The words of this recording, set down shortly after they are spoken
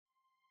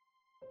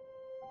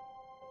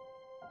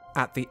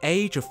At the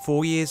age of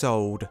 4 years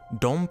old,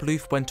 Don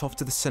Bluth went off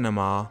to the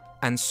cinema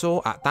and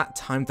saw at that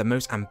time the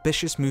most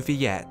ambitious movie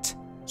yet,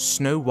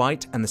 Snow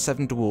White and the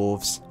Seven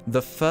Dwarfs,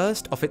 the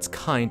first of its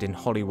kind in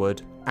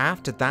Hollywood.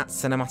 After that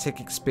cinematic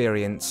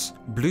experience,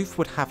 Bluth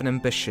would have an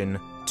ambition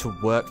to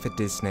work for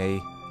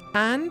Disney.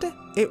 And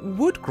it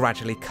would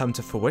gradually come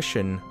to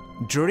fruition.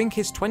 During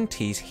his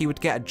 20s, he would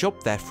get a job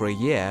there for a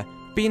year,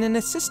 being an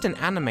assistant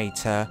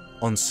animator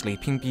on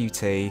Sleeping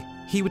Beauty.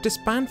 He would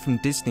disband from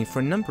Disney for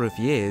a number of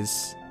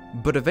years,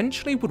 but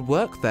eventually would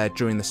work there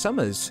during the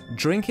summers,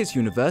 during his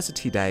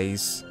university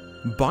days.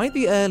 By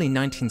the early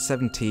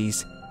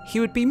 1970s, he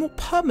would be more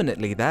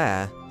permanently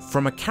there,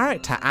 from a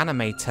character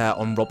animator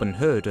on Robin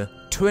Hood,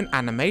 to an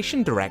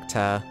animation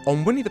director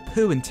on Winnie the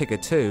Pooh and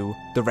Tigger 2,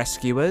 The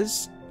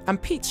Rescuers,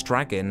 and Pete's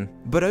Dragon.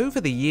 But over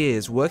the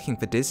years working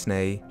for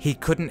Disney, he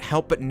couldn't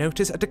help but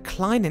notice a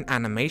decline in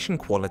animation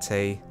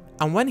quality.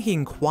 And when he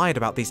inquired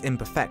about these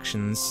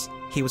imperfections,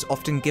 he was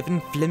often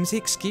given flimsy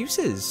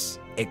excuses.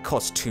 It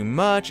costs too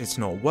much, it's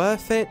not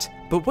worth it.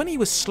 But when he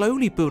was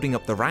slowly building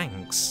up the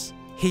ranks,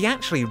 he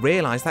actually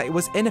realised that it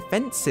was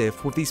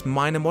inoffensive with these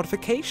minor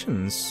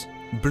modifications.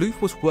 Bluth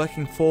was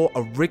working for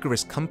a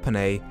rigorous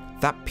company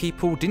that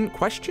people didn't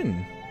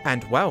question.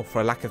 And well,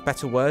 for a lack of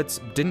better words,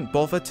 didn't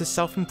bother to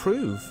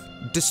self-improve.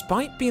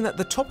 Despite being at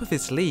the top of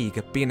his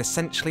league, being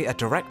essentially a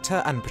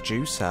director and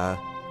producer.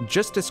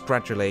 Just as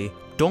gradually,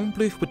 Don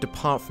Bluth would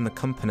depart from the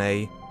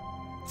company,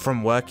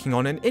 from working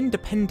on an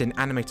independent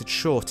animated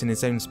short in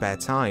his own spare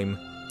time,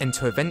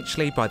 until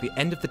eventually by the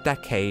end of the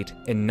decade,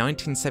 in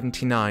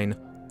 1979,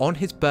 on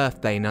his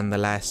birthday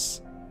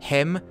nonetheless,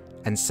 him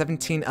and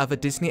 17 other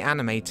Disney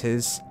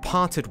animators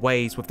parted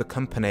ways with the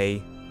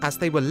company, as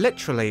they were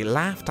literally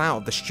laughed out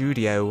of the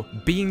studio,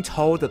 being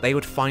told that they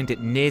would find it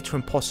near to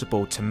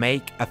impossible to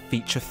make a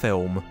feature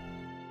film.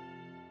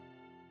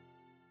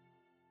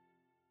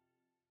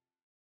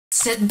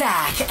 Sit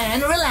back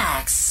and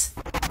relax.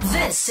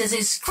 This is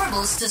a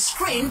Scribbles to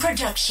Screen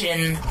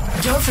production.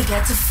 Don't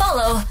forget to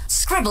follow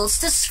Scribbles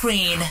to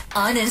Screen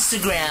on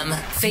Instagram,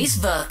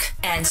 Facebook,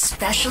 and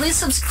specially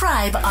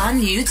subscribe on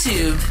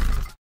YouTube.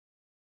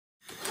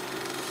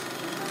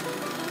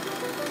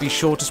 Be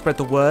sure to spread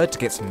the word to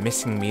get some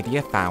missing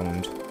media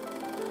found.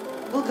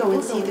 We'll go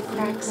and see the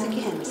cracks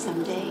again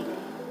someday.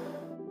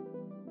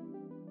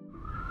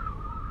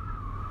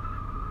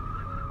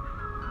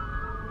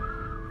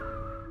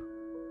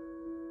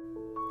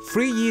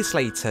 Three years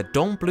later,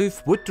 Don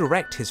Bluth would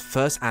direct his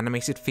first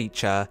animated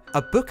feature,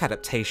 a book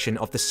adaptation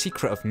of The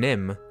Secret of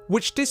NIMH,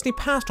 which Disney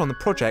passed on the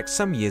project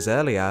some years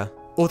earlier.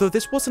 Although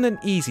this wasn't an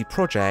easy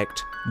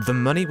project, the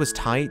money was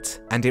tight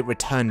and it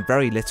returned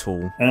very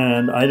little.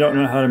 And I don't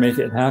know how to make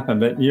it happen,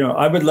 but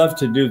I would love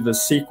to do the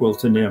sequel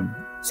to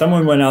NIMH.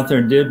 Someone went out there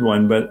and did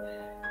one,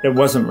 but it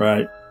wasn't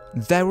right.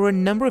 There were a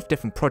number of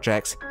different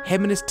projects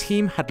him and his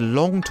team had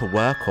longed to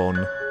work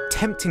on.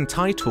 Tempting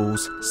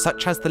titles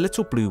such as The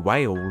Little Blue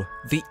Whale,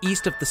 The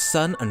East of the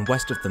Sun and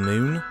West of the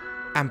Moon,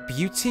 and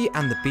Beauty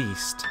and the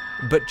Beast.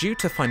 But due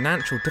to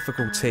financial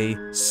difficulty,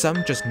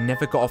 some just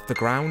never got off the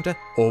ground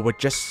or were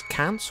just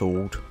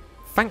cancelled.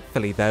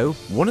 Thankfully though,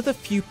 one of the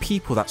few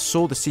people that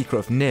saw The Secret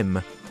of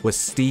NIMH was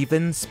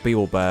Steven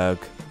Spielberg,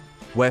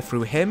 where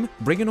through him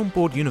bringing on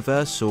board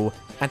Universal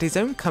and his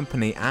own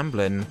company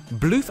Ambient,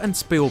 Bluth and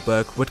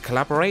Spielberg would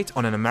collaborate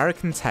on An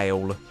American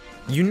Tail.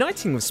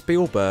 Uniting with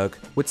Spielberg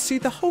would see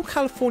the whole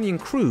Californian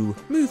crew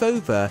move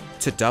over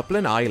to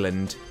Dublin,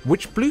 Ireland,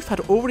 which Bluth had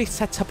already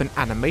set up an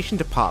animation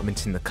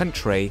department in the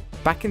country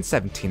back in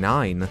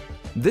 '79.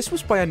 This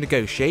was by a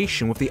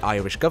negotiation with the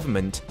Irish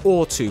government,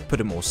 or to put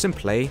it more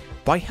simply,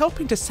 by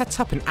helping to set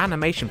up an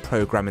animation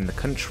program in the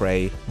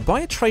country.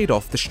 By a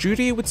trade-off, the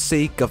studio would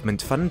see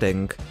government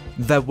funding.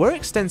 There were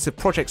extensive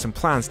projects and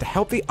plans to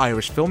help the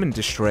Irish film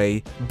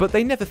industry, but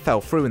they never fell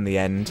through in the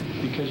end.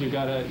 Because you've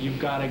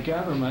got a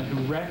government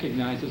who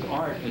recognizes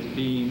art as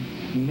being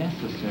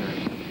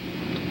necessary.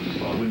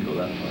 Well, I wouldn't go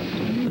that far.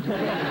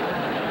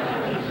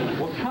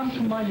 Well, come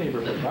to my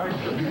neighborhood. Art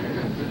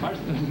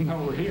doesn't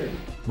know we're here.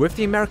 With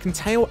The American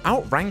Tail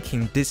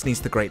outranking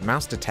Disney's The Great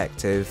Mouse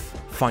Detective,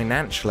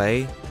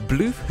 financially,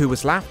 Bluth, who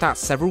was laughed at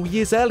several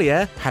years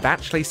earlier, had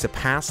actually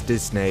surpassed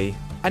Disney.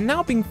 And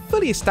now being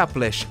fully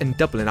established in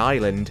Dublin,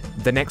 Ireland,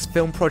 the next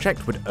film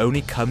project would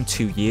only come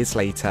 2 years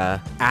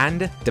later.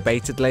 And,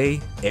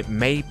 debatedly, it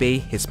may be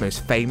his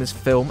most famous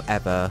film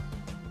ever.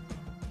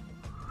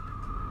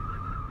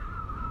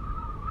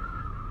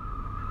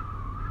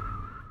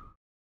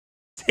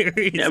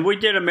 Yeah, we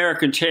did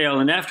American Tail,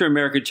 and after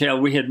American Tail,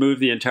 we had moved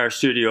the entire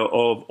studio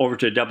over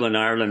to Dublin,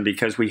 Ireland,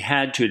 because we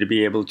had to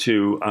be able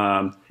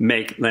to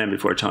make Land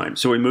Before Time.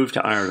 So we moved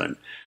to Ireland.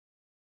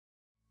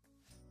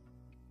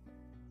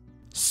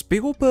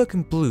 Spielberg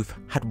and Bluth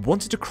had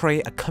wanted to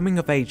create a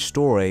coming-of-age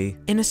story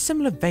in a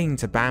similar vein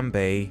to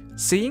Bambi.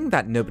 Seeing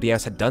that nobody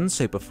else had done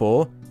so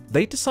before,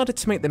 they decided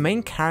to make the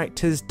main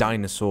characters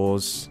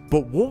dinosaurs.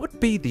 But what would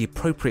be the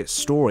appropriate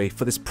story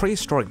for this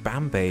prehistoric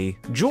Bambi?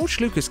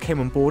 George Lucas came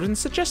on board and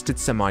suggested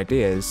some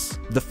ideas.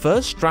 The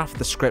first draft of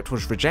the script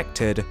was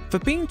rejected for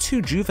being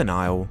too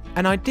juvenile.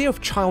 An idea of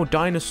child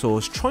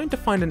dinosaurs trying to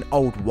find an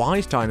old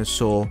wise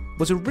dinosaur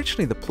was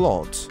originally the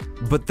plot.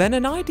 But then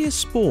an idea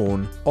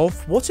spawned of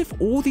what if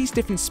all these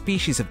different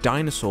species of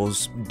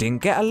dinosaurs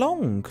didn't get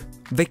along?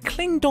 They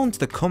clinged on to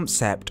the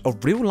concept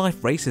of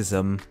real-life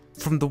racism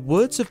from the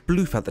words of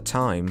Bluth at the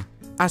time.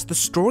 As the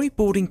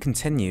storyboarding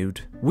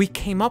continued, we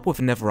came up with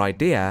another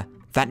idea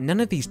that none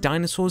of these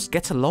dinosaurs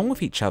get along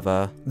with each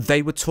other.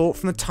 They were taught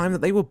from the time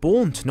that they were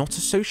born to not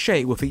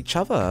associate with each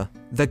other.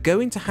 They're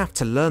going to have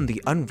to learn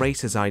the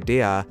unracist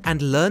idea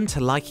and learn to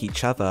like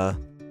each other.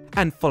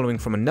 And following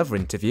from another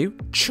interview,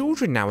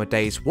 children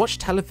nowadays watch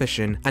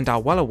television and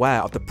are well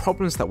aware of the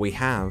problems that we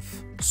have.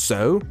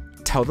 So,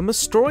 tell them a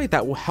story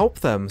that will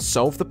help them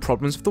solve the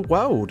problems of the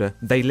world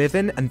they live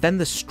in, and then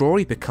the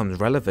story becomes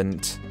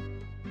relevant.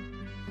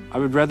 I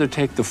would rather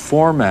take the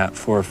format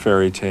for a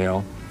fairy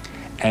tale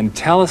and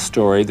tell a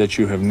story that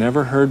you have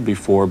never heard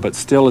before but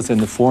still is in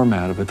the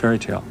format of a fairy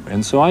tale.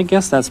 And so I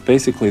guess that's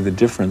basically the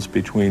difference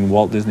between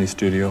Walt Disney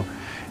Studio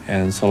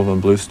and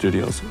Sullivan Bluth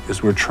Studios,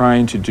 is we're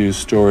trying to do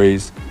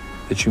stories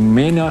that you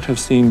may not have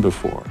seen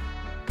before.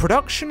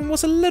 Production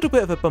was a little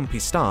bit of a bumpy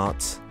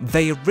start.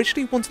 They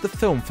originally wanted the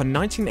film for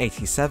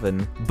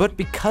 1987, but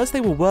because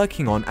they were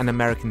working on An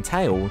American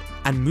Tail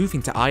and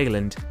moving to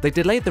Ireland, they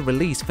delayed the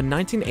release for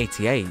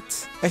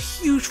 1988. A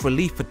huge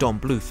relief for Don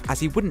Bluth, as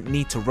he wouldn't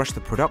need to rush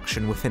the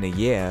production within a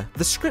year.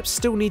 The script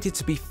still needed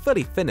to be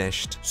fully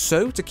finished,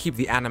 so to keep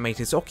the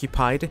animators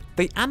occupied,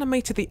 they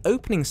animated the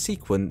opening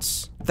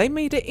sequence. They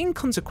made it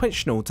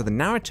inconsequential to the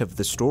narrative of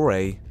the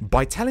story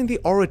by telling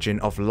the origin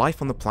of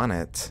life on the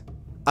planet.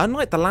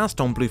 Unlike the last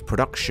Don Bluth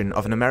production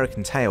of An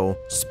American Tail,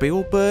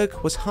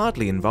 Spielberg was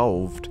hardly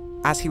involved,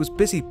 as he was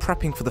busy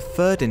prepping for the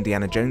third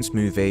Indiana Jones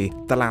movie,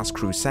 The Last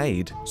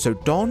Crusade, so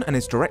Don and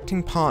his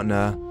directing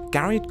partner,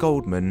 Gary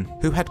Goldman,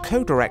 who had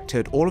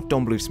co-directed all of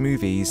Don Bluth's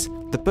movies,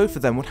 the both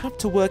of them would have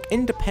to work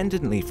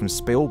independently from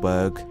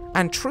Spielberg.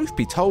 And truth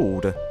be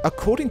told,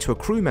 according to a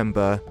crew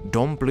member,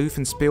 Don Bluth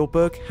and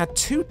Spielberg had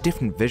two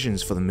different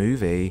visions for the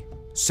movie.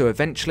 So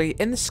eventually,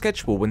 in the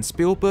schedule when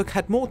Spielberg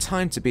had more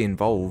time to be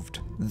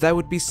involved, there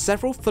would be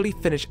several fully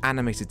finished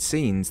animated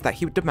scenes that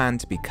he would demand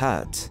to be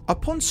cut,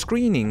 upon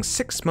screening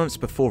 6 months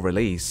before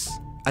release.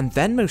 And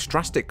then most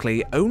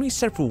drastically, only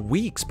several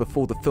weeks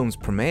before the film's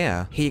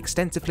premiere, he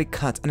extensively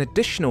cut an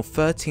additional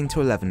 13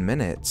 to 11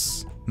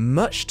 minutes.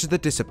 Much to the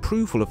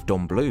disapproval of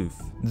Don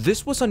Bluth.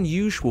 This was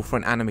unusual for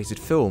an animated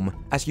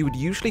film, as you would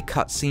usually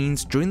cut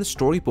scenes during the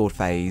storyboard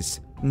phase,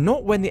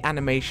 not when the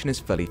animation is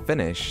fully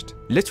finished,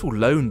 let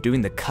alone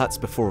doing the cuts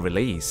before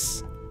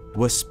release.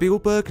 Were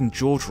Spielberg and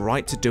George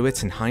right to do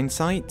it in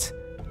hindsight?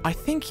 I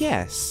think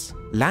yes.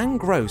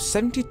 Land grossed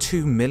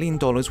 $72 million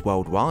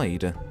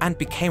worldwide, and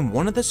became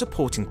one of the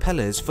supporting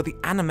pillars for the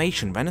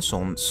animation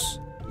renaissance.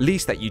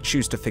 Least that you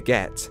choose to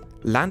forget,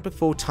 Land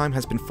Before Time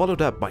has been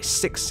followed up by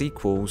 6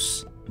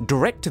 sequels,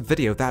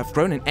 direct-to-video that have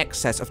grown in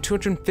excess of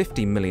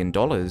 $250 million.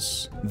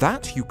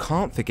 That you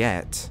can't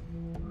forget.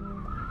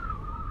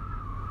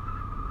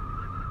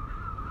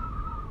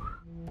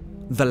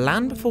 The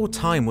Land Before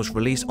Time was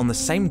released on the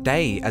same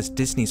day as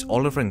Disney's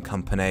Oliver &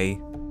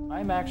 Company.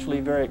 I'm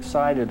actually very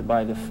excited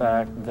by the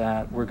fact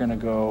that we're going to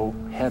go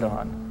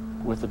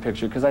head-on with the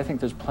picture, because I think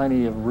there's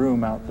plenty of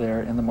room out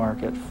there in the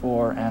market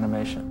for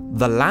animation.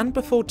 The Land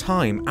Before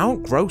Time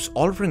outgrossed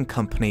Oliver &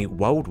 Company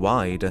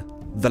worldwide.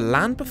 The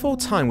Land Before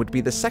Time would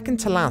be the second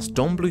to last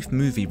Don Bluth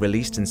movie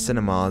released in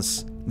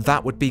cinemas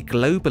that would be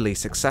globally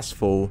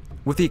successful.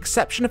 With the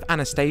exception of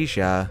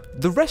Anastasia,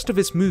 the rest of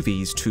his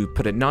movies, to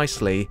put it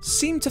nicely,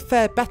 seemed to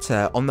fare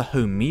better on the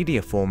home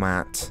media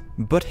format.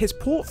 But his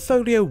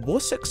portfolio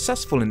was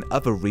successful in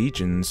other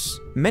regions.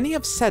 Many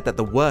have said that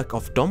the work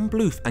of Don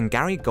Bluth and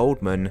Gary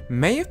Goldman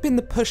may have been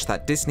the push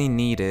that Disney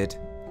needed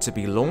to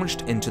be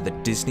launched into the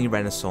Disney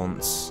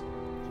Renaissance.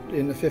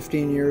 In the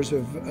 15 years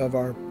of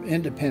our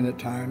independent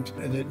times,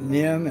 the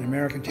NIM and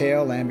American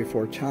Tail, Land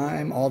Before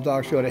Time, All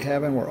Dogs Go to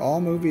Heaven were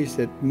all movies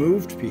that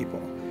moved people,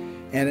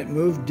 and it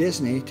moved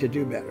Disney to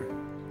do better.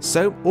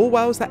 So, all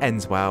wells that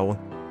ends well.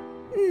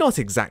 Not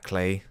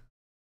exactly.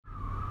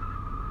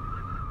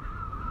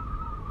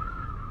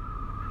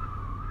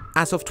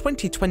 As of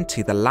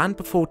 2020, The Land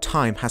Before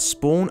Time has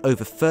spawned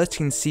over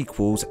 13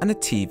 sequels and a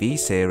TV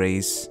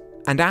series.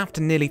 And after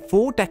nearly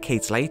 4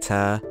 decades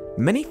later,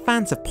 many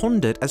fans have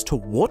pondered as to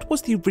what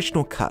was the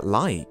original cut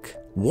like.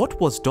 What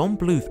was Don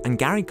Bluth and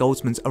Gary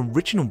Goldman's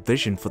original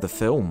vision for the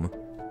film?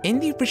 In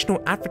the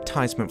original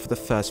advertisement for the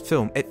first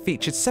film, it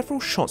featured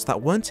several shots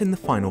that weren't in the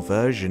final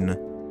version.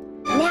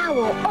 Now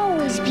we'll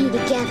always be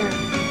together.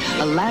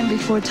 A Land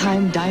Before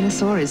Time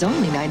dinosaur is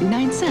only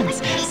 99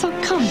 cents, so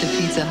come to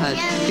Pizza Hut.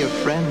 Your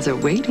friends are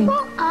waiting.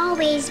 We'll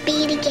always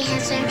be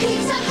together.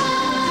 Pizza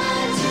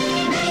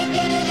Hut,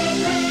 make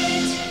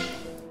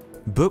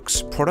it great.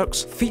 books,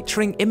 products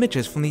featuring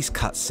images from these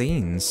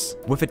cutscenes,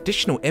 with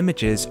additional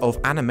images of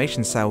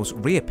animation cells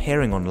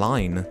reappearing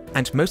online,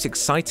 and most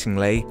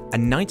excitingly, a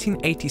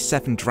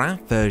 1987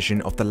 draft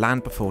version of The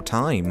Land Before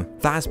Time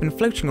that has been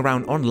floating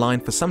around online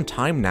for some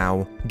time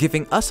now,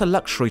 giving us a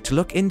luxury to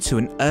look into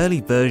an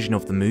early version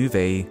of the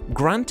movie.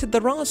 Granted,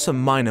 there are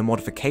some minor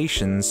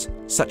modifications,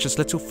 such as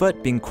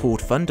Littlefoot being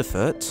called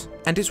Thunderfoot,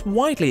 and it's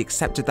widely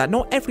accepted that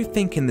not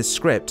everything in this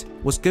script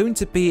was going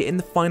to be in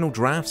the final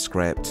draft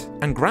script,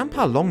 and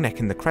Grandpa Longneck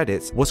in the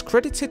credits was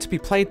credited to be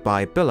played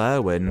by Bill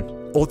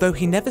Irwin, although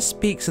he never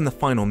speaks in the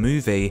final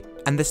movie,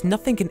 and there's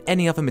nothing in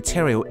any other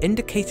material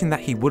indicating that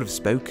he would have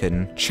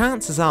spoken.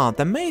 Chances are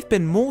there may have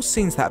been more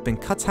scenes that have been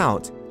cut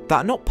out that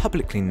are not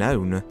publicly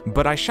known,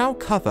 but I shall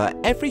cover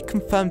every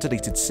confirmed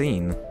deleted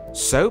scene.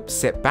 So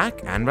sit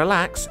back and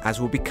relax as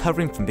we'll be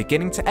covering from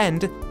beginning to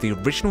end the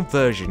original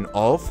version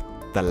of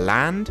The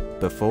Land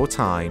Before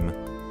Time.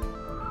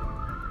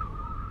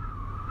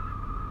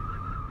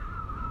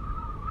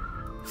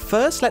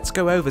 First, let's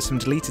go over some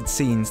deleted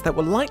scenes that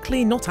were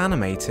likely not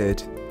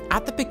animated.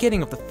 At the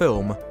beginning of the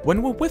film,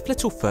 when we're with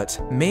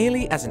Littlefoot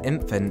merely as an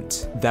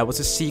infant, there was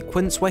a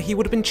sequence where he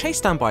would have been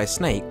chased down by a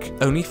snake,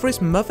 only for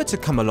his mother to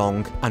come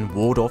along and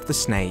ward off the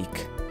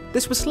snake.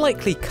 This was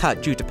likely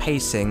cut due to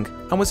pacing,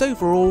 and was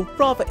overall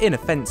rather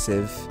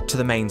inoffensive to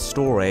the main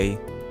story.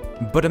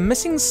 But a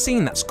missing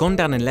scene that's gone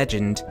down in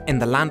legend in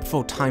the Land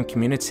Before Time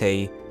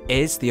community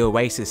is the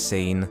Oasis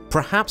scene,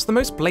 perhaps the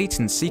most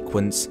blatant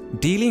sequence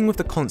dealing with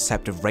the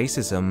concept of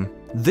racism.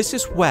 This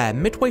is where,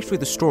 midway through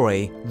the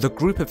story, the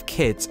group of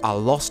kids are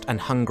lost and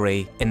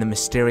hungry in the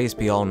mysterious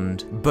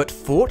beyond, but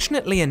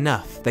fortunately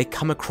enough, they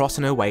come across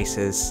an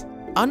oasis.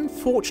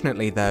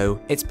 Unfortunately though,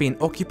 it's been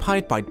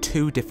occupied by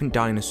two different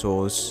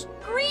dinosaurs.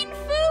 Green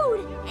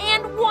food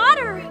and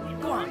water!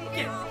 Go on,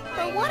 get it.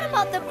 But what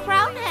about the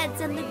crown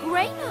heads and the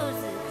gray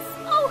noses?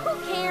 Oh,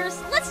 who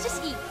cares? Let's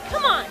just eat.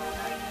 Come on!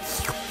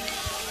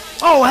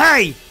 Oh,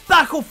 hey!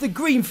 Back off the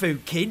green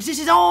food, kids. This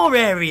is our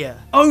area.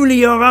 Only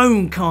your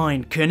own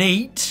kind can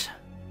eat.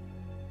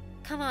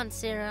 Come on,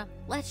 Sarah.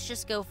 Let's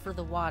just go for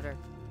the water.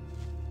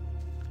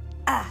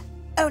 Ah,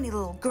 only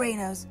little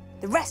greenos.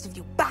 The rest of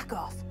you back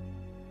off.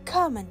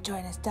 Come and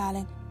join us,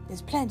 darling.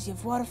 There's plenty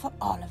of water for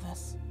all of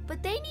us.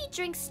 But they need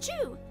drinks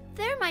too.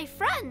 They're my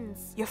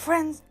friends. Your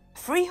friends? A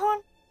freehorn?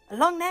 A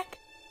long neck?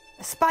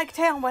 A spike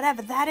tail,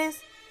 whatever that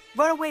is?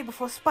 Run away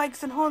before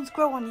spikes and horns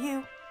grow on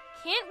you.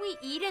 Can't we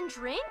eat and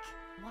drink?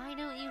 Why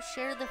don't you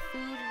share the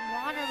food and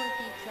water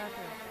with each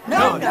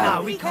other?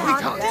 No, we can't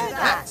do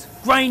that.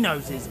 Grey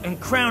noses and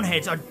crown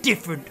heads are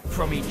different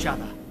from each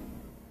other.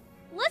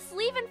 Let's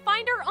leave and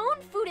find our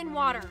own food and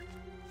water.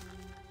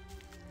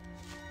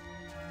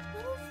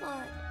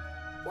 Littlefoot,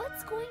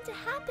 what's going to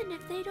happen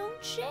if they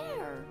don't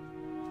share?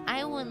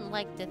 I wouldn't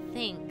like to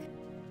think.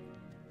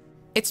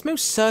 It's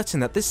most certain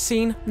that this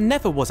scene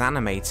never was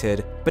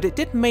animated, but it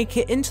did make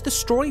it into the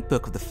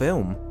storybook of the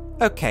film.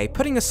 Okay,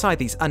 putting aside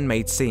these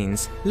unmade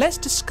scenes, let's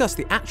discuss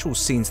the actual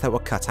scenes that were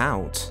cut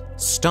out.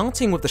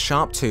 Starting with the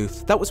sharp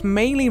tooth that was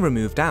mainly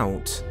removed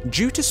out,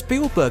 due to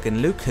Spielberg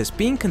and Lucas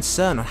being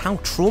concerned on how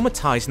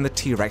traumatizing the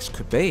T-Rex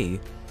could be.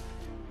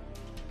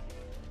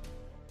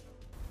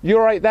 You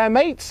alright there,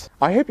 mates?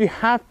 I hope you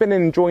have been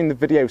enjoying the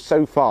video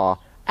so far,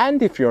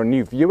 and if you're a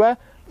new viewer,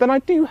 then I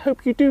do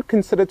hope you do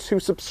consider to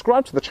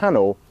subscribe to the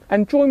channel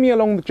and join me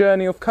along the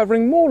journey of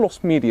covering more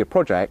Lost Media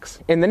projects.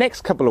 In the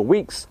next couple of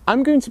weeks,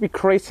 I'm going to be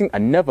creating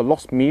another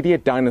Lost Media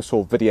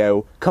dinosaur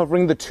video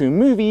covering the two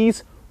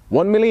movies,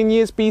 1 Million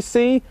Years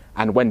BC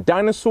and When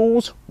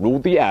Dinosaurs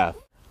Ruled the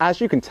Earth.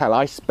 As you can tell,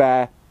 I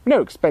spare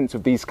no expense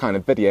with these kind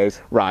of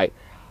videos. Right,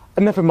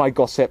 enough of my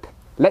gossip.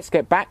 Let's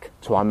get back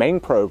to our main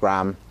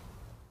programme.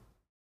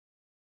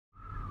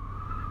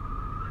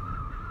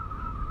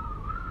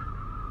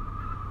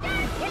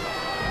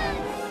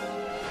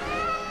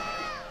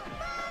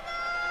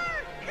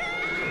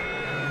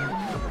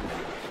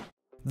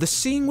 The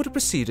scene would have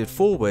proceeded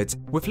forward,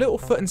 with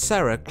Littlefoot and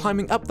Sarah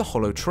climbing up the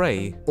hollow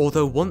tree,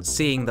 although once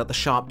seeing that the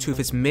sharp tooth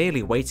is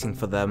merely waiting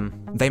for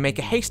them, they make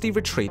a hasty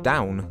retreat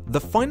down. The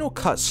final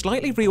cut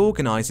slightly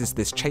reorganises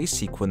this chase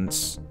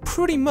sequence,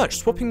 pretty much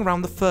swapping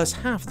around the first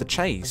half of the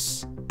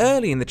chase.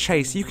 Early in the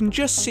chase, you can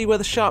just see where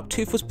the sharp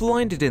tooth was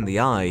blinded in the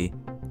eye,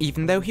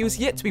 even though he was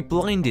yet to be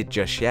blinded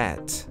just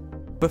yet,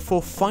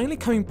 before finally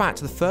coming back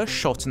to the first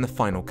shot in the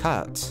final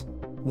cut.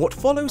 What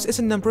follows is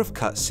a number of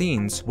cut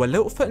scenes where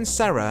Littlefoot and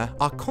Sarah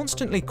are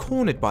constantly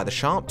cornered by the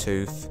sharp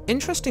tooth.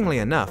 Interestingly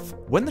enough,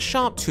 when the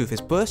sharp tooth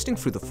is bursting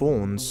through the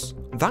thorns,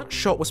 that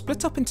shot was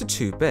split up into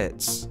two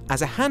bits,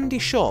 as a handy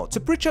shot to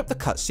bridge up the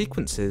cut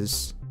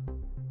sequences.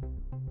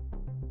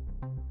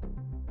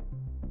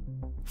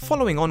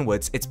 Following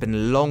onwards, it's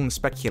been long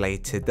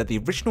speculated that the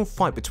original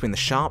fight between the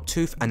sharp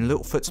tooth and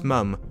Littlefoot's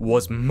mum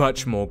was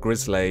much more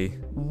grisly.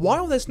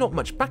 While there's not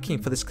much backing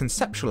for this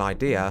conceptual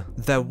idea,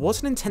 there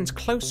was an intense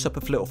close-up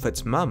of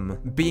Littlefoot's mum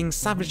being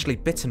savagely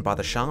bitten by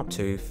the sharp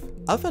tooth.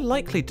 Other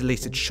likely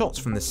deleted shots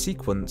from this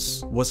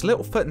sequence was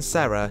Littlefoot and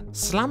Sarah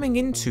slamming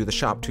into the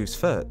Sharptooth's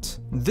foot.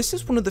 This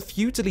is one of the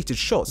few deleted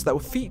shots that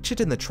were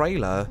featured in the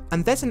trailer,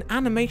 and there's an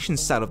animation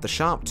cell of the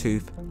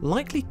Sharptooth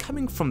likely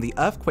coming from the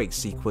earthquake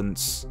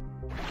sequence.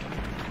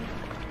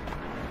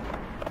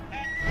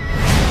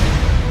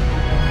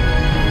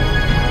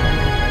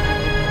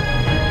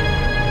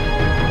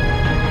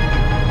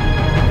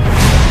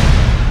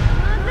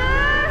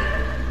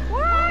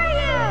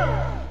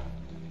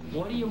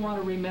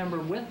 To remember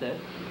with it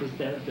is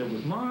that there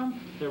was Mom,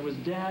 there was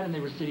Dad, and they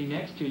were sitting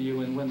next to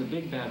you, and when the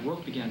big bad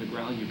wolf began to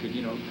growl, you could,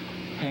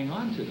 hang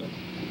on to them.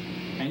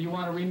 And you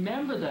want to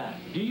remember that.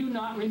 Do you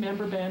not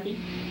remember Bambi?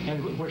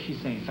 And where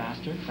she's saying,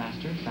 faster,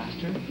 faster,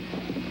 faster.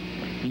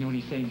 When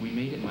he's saying, we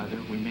made it, Mother,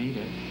 we made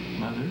it,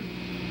 Mother.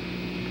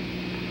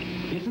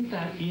 Isn't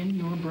that in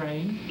your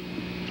brain?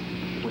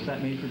 Was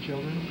that made for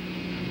children?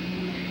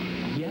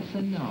 Yes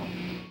and no.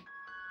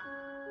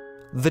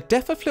 The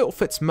death of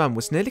Littlefoot's mum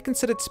was nearly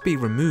considered to be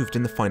removed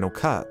in the final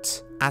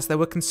cut, as there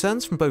were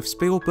concerns from both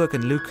Spielberg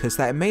and Lucas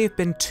that it may have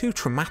been too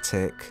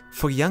traumatic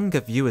for younger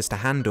viewers to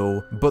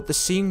handle, but the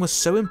scene was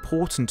so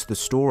important to the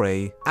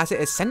story, as it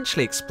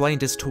essentially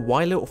explained as to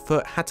why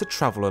Littlefoot had to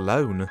travel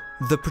alone.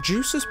 The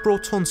producers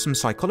brought on some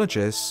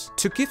psychologists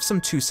to give some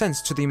 2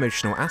 cents to the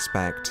emotional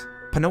aspect.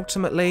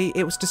 Penultimately,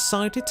 it was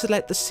decided to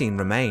let the scene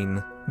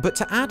remain, but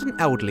to add an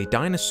elderly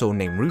dinosaur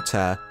named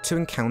Ruta to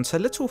encounter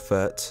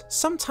Littlefoot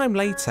sometime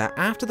later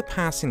after the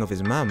passing of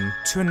his mum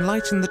to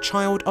enlighten the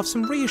child of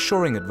some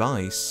reassuring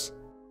advice.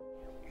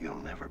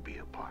 You'll never be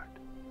apart,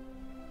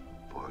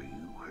 for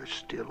you are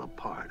still a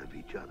part of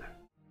each other.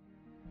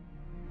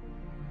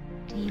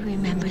 Do you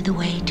remember the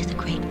way to the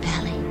Great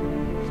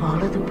Valley?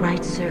 Follow the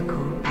bright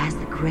circle past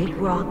the great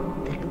rock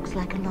that looks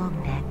like a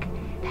long neck,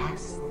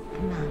 past the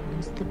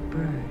mountains that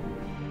burn.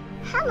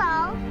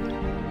 Hello.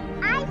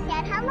 I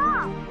said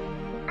hello.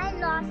 I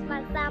lost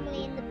my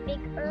family in the big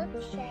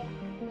earthquake.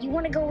 You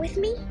want to go with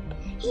me?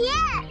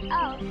 Yeah.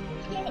 Oh.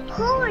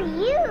 Who are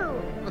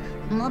you?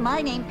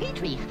 My name's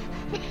Petrie.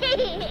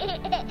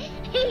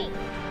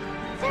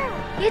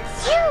 Sarah,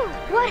 it's you.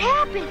 What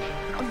happened?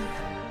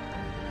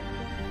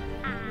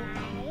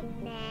 I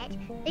met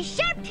the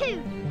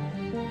Sharptooth.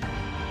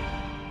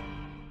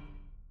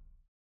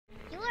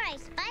 You are a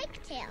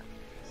spike tail,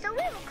 so we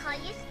will call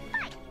you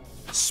Spike.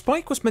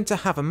 Spike was meant to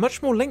have a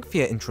much more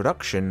lengthier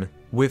introduction,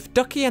 with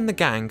Ducky and the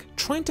gang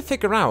trying to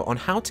figure out on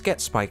how to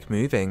get Spike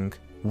moving,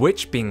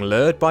 which, being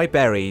lured by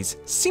berries,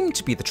 seemed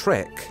to be the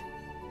trick.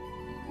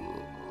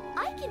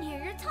 I can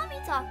hear your tummy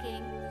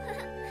talking.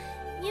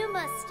 You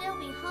must still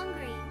be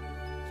hungry.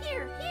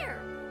 Here,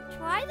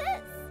 try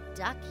this.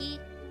 Ducky,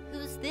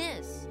 who's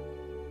this?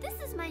 This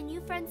is my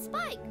new friend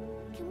Spike.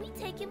 Can we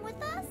take him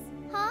with us?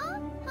 Huh?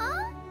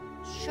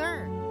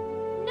 Sure.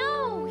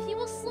 No, he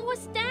will slow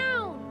us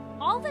down.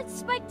 All that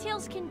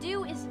Spiketails can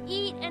do is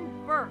eat and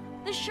burp.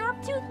 The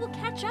Sharptooth will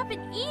catch up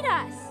and eat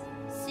us.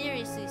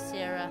 Seriously,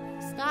 Sarah,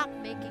 stop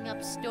making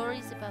up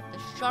stories about the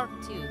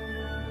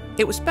Sharptooth.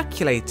 It was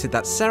speculated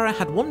that Sarah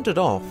had wandered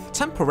off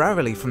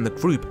temporarily from the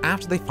group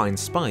after they find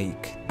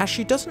Spike, as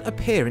she doesn't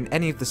appear in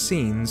any of the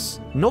scenes,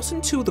 not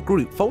until the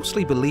group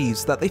falsely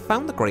believes that they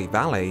found the Great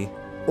Valley.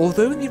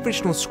 Although in the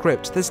original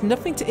script there's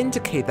nothing to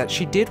indicate that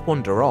she did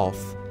wander off,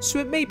 so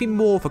it may be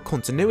more of a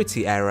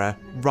continuity error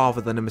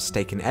rather than a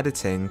mistake in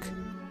editing.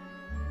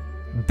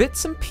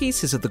 Bits and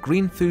pieces of the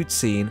green food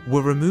scene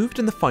were removed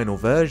in the final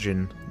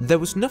version. There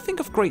was nothing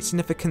of great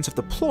significance of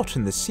the plot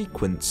in this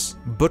sequence,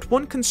 but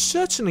one can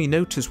certainly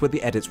notice where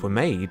the edits were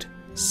made,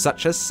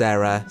 such as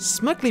Sarah,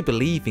 smugly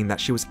believing that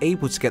she was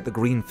able to get the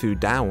green food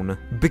down,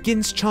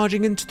 begins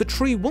charging into the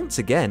tree once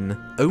again,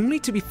 only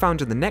to be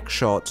found in the next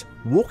shot,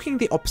 walking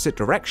the opposite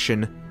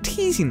direction,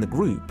 teasing the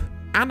group.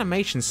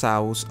 Animation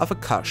cells of a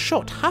cut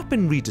shot have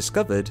been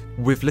rediscovered,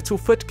 with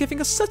Littlefoot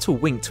giving a subtle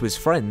wink to his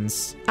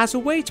friends. As a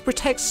way to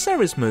protect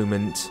Sarah's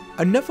moment,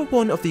 another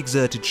one of the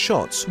exerted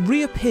shots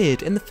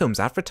reappeared in the film's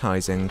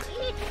advertising.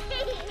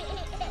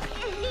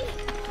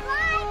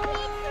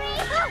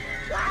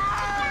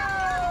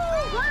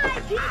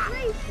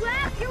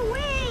 Flap your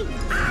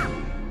wings!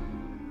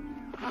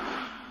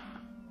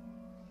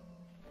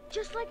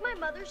 Just like my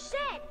mother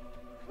said,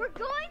 we're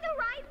going the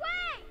right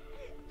way!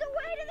 The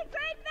way to the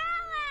Great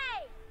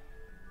Valley!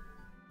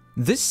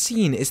 This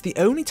scene is the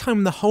only time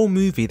in the whole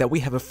movie that we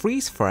have a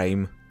freeze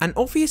frame, an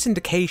obvious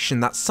indication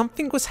that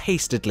something was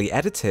hastily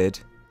edited.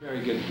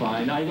 Very good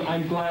find.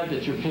 I'm glad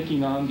that you're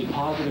picking on the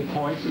positive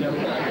points and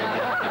everything.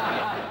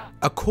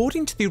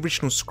 According to the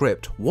original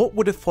script, what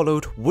would have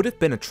followed would have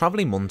been a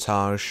travelling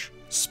montage.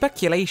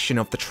 Speculation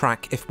of the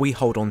track If We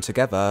Hold On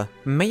Together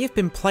may have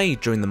been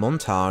played during the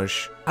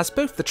montage, as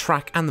both the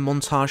track and the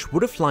montage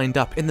would have lined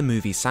up in the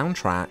movie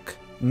soundtrack.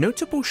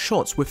 Notable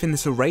shots within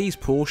this erased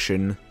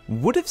portion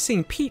would have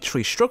seen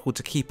Petrie struggle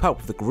to keep up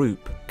with the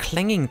group,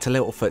 clinging to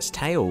Littlefoot's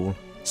tail.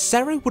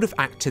 Sarah would have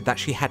acted that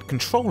she had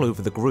control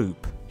over the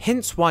group,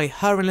 hence why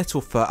her and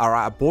Littlefoot are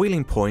at a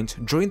boiling point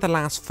during the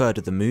last third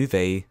of the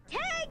movie. Take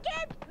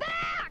it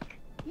back!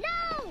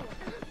 No!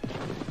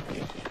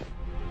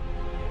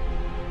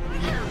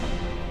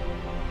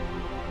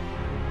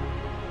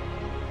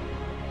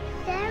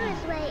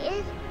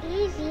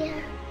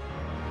 easier.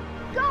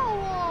 Go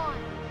on!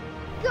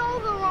 Go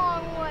the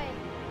wrong way!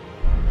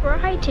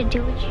 Try to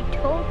do what you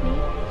told me.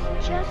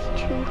 It's just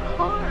too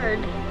hard.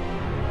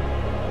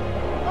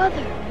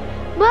 Mother!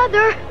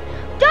 Mother!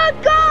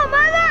 Don't go,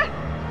 Mother!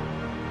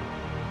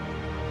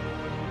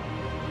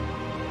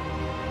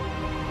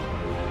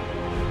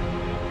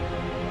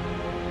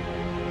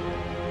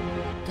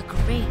 The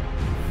Great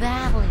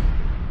Valley.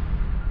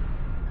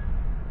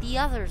 The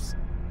others,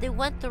 they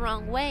went the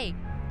wrong way.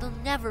 They'll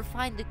never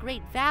find the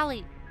Great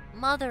Valley.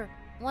 Mother,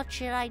 what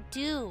should I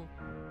do?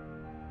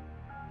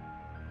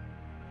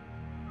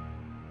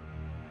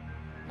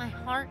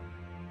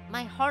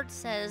 My heart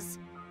says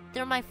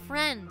they're my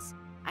friends.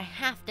 I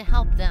have to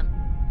help them.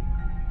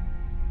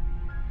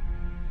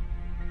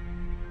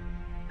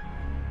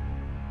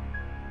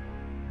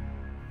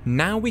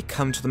 Now we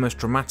come to the most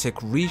dramatic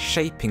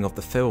reshaping of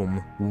the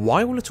film.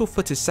 While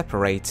Littlefoot is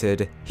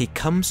separated, he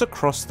comes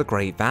across the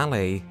Great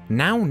Valley.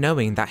 Now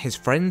knowing that his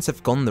friends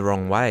have gone the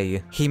wrong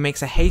way, he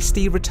makes a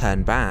hasty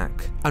return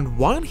back. And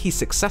while he's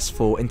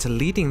successful into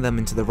leading them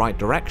into the right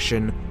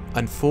direction,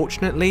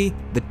 unfortunately,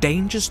 the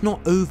danger's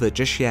not over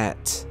just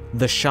yet.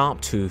 The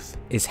Sharptooth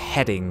is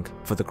heading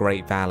for the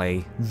Great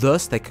Valley.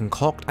 Thus they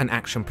concoct an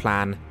action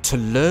plan to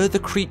lure the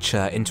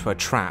creature into a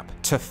trap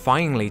to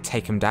finally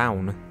take him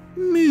down.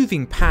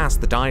 Moving past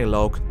the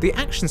dialogue, the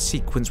action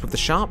sequence with the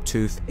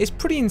Sharptooth is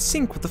pretty in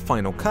sync with the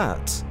final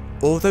cut.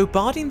 Although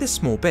barring this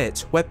small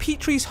bit where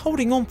Petrie's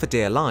holding on for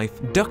dear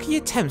life, Ducky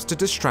attempts to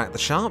distract the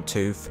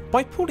Sharptooth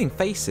by pulling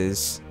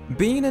faces,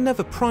 being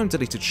another prime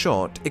deleted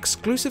shot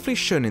exclusively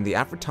shown in the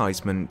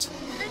advertisement.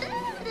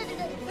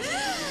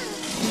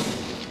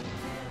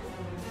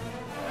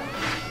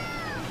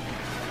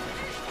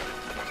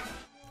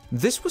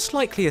 This was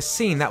likely a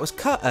scene that was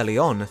cut early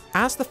on,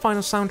 as the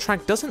final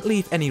soundtrack doesn't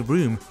leave any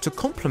room to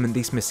complement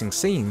these missing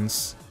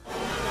scenes.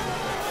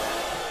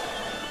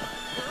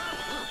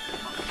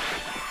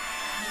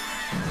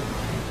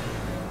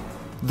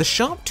 The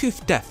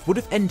Sharptooth death would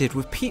have ended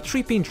with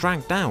Petrie being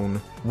dragged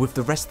down, with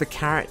the rest of the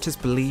characters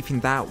believing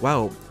that,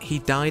 well, he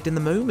died in the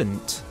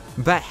moment.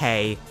 But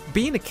hey,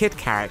 being a kid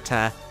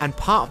character and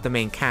part of the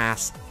main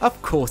cast,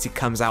 of course he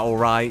comes out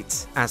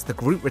alright, as the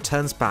group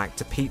returns back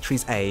to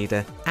Petrie's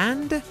aid,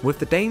 and with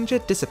the danger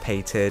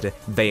dissipated,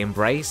 they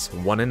embrace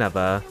one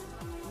another.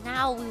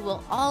 Now we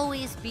will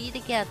always be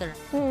together.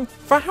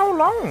 For how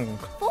long?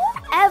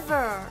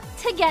 Forever.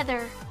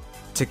 Together.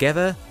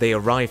 Together, they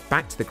arrive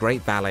back to the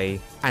Great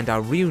Valley and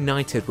are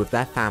reunited with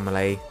their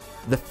family.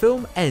 The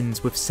film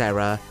ends with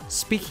Sarah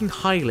speaking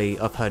highly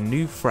of her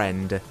new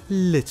friend,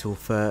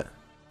 Littlefoot.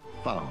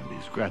 Found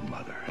his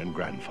grandmother and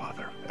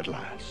grandfather at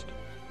last.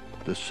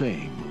 The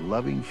same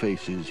loving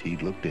faces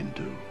he'd looked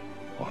into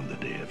on the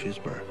day of his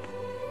birth.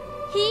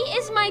 He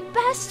is my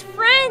best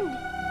friend.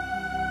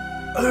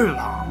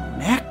 Long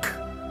neck?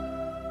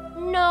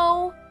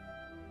 No.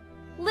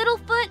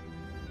 Littlefoot,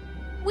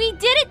 we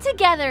did it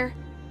together.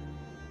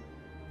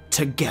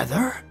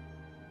 Together?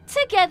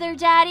 Together,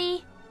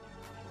 Daddy.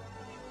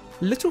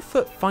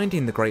 Littlefoot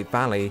finding the Great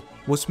Valley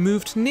was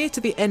moved near to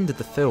the end of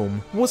the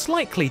film, was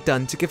likely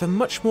done to give a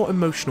much more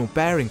emotional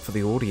bearing for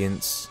the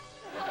audience.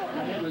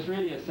 It was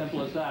really as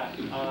simple as that.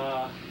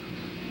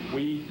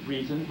 We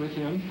reasoned with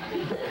him.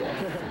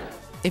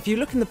 If you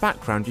look in the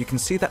background, you can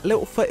see that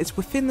Littlefoot is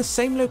within the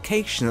same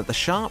location that the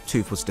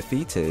Sharptooth was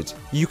defeated.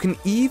 You can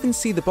even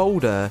see the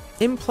boulder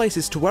in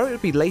places to where it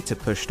would be later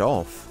pushed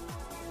off.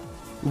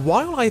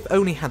 While I've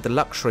only had the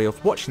luxury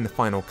of watching the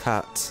final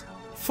cut,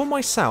 for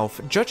myself,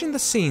 judging the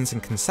scenes in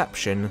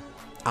conception,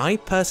 I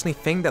personally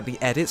think that the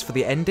edits for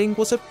the ending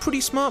was a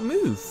pretty smart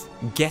move.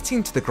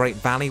 Getting to the Great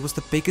Valley was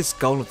the biggest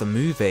goal of the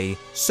movie,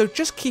 so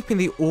just keeping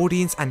the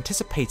audience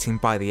anticipating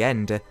by the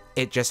end,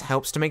 it just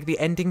helps to make the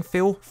ending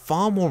feel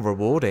far more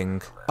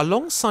rewarding.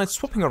 Alongside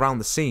swapping around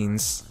the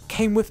scenes,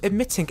 came with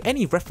omitting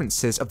any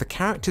references of the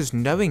characters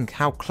knowing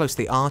how close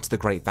they are to the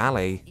Great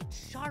Valley.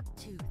 It's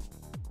Sharptooth.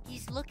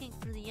 He's looking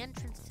for the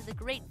entrance to the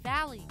Great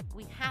Valley.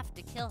 We have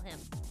to kill him.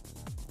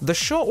 The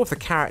shot with the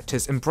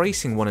characters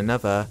embracing one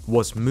another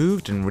was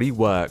moved and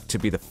reworked to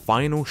be the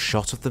final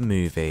shot of the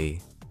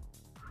movie.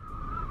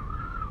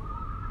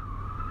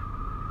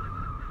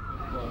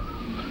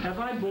 Have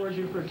I bored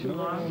you for too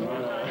long?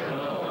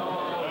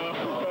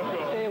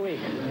 Stay awake.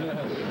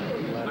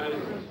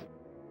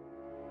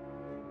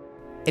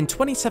 In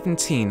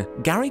 2017,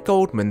 Gary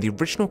Goldman, the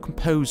original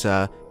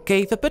composer,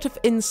 gave a bit of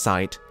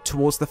insight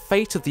towards the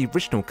fate of the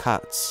original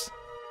cuts.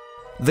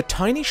 The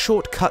tiny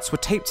short cuts were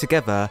taped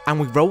together and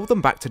we rolled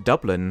them back to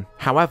Dublin.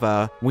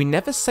 However, we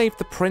never saved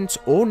the print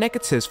or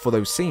negatives for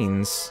those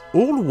scenes.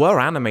 All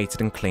were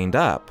animated and cleaned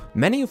up,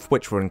 many of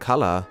which were in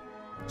colour.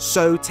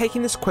 So,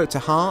 taking this quote to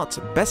heart,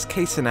 best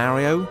case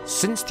scenario,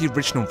 since the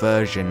original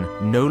version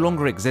no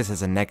longer exists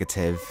as a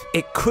negative,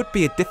 it could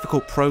be a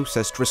difficult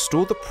process to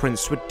restore the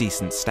prints to a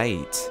decent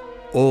state.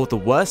 Or the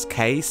worst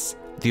case,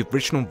 the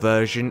original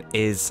version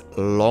is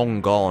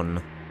long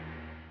gone.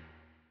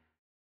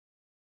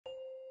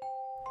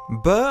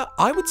 But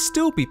I would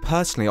still be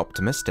personally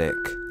optimistic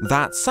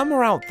that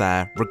somewhere out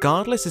there,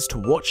 regardless as to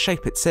what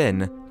shape it's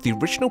in, the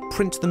original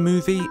print of the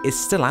movie is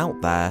still out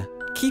there.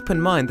 Keep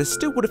in mind, there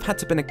still would have had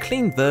to been a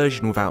clean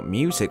version without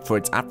music for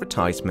its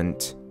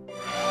advertisement.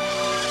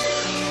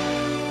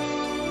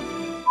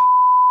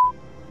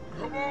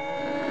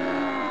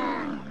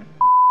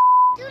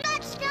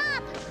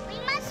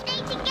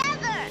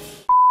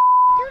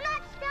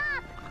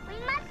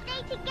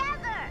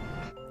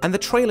 And the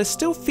trailer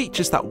still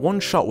features that one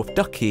shot with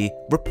Ducky,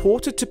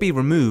 reported to be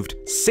removed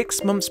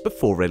 6 months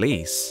before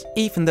release,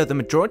 even though the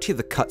majority of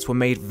the cuts were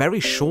made very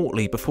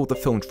shortly before the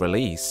film's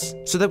release.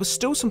 So there was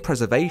still some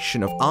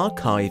preservation of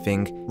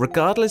archiving,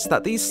 regardless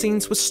that these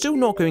scenes were still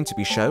not going to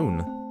be shown.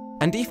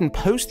 And even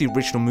post the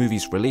original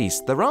movie's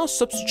release, there are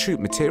substitute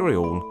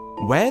material,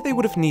 where they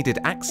would have needed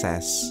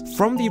access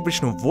from the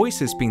original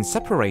voices being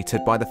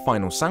separated by the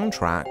final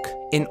soundtrack,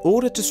 in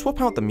order to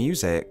swap out the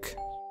music.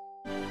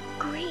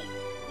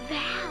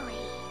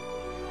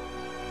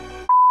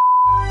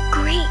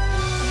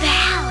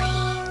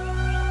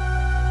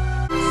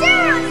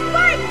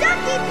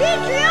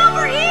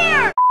 Over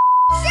here!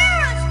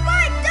 Sarah,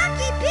 Spike,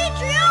 Ducky,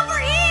 Petrie, over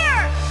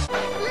here!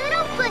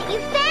 Littlefoot, you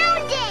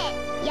found it!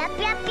 Yup,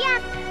 yup,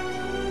 yup.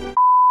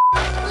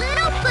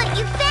 Littlefoot,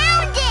 you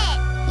found it!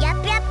 Yup,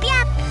 yup,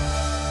 yup.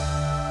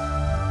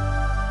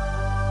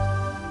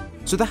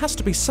 So there has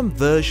to be some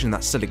version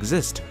that still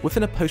exists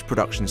within a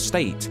post-production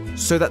state,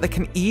 so that they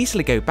can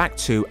easily go back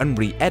to and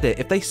re-edit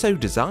if they so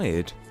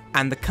desired.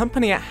 And the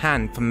company at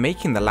hand for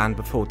making The Land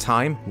Before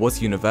Time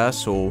was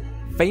Universal.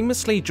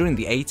 Famously, during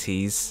the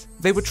 80s,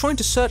 they were trying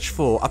to search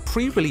for a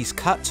pre-release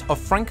cut of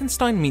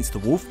Frankenstein Meets the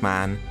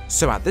Wolfman,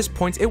 so at this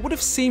point it would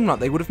have seemed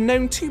like they would have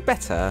known to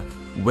better.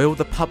 Will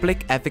the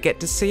public ever get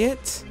to see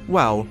it?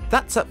 Well,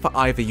 that's up for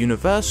either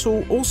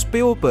Universal or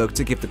Spielberg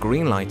to give the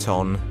green light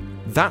on.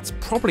 That's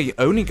probably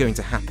only going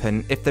to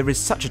happen if there is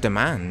such a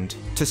demand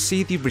to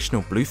see the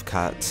original Bluth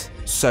cut.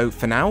 So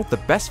for now, the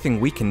best thing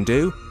we can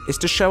do is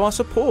to show our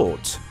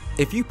support.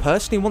 If you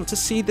personally want to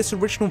see this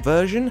original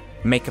version,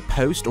 make a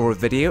post or a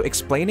video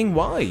explaining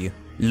why.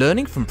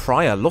 Learning from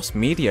prior lost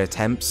media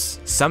attempts,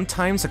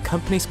 sometimes a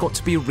company's got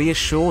to be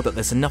reassured that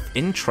there's enough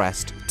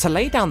interest to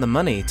lay down the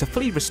money to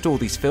fully restore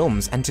these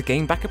films and to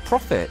gain back a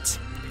profit.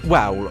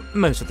 Well,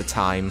 most of the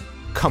time.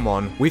 Come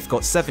on, we've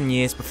got 7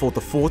 years before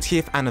the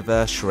 40th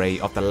anniversary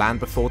of The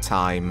Land Before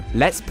Time.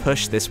 Let's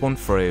push this one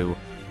through.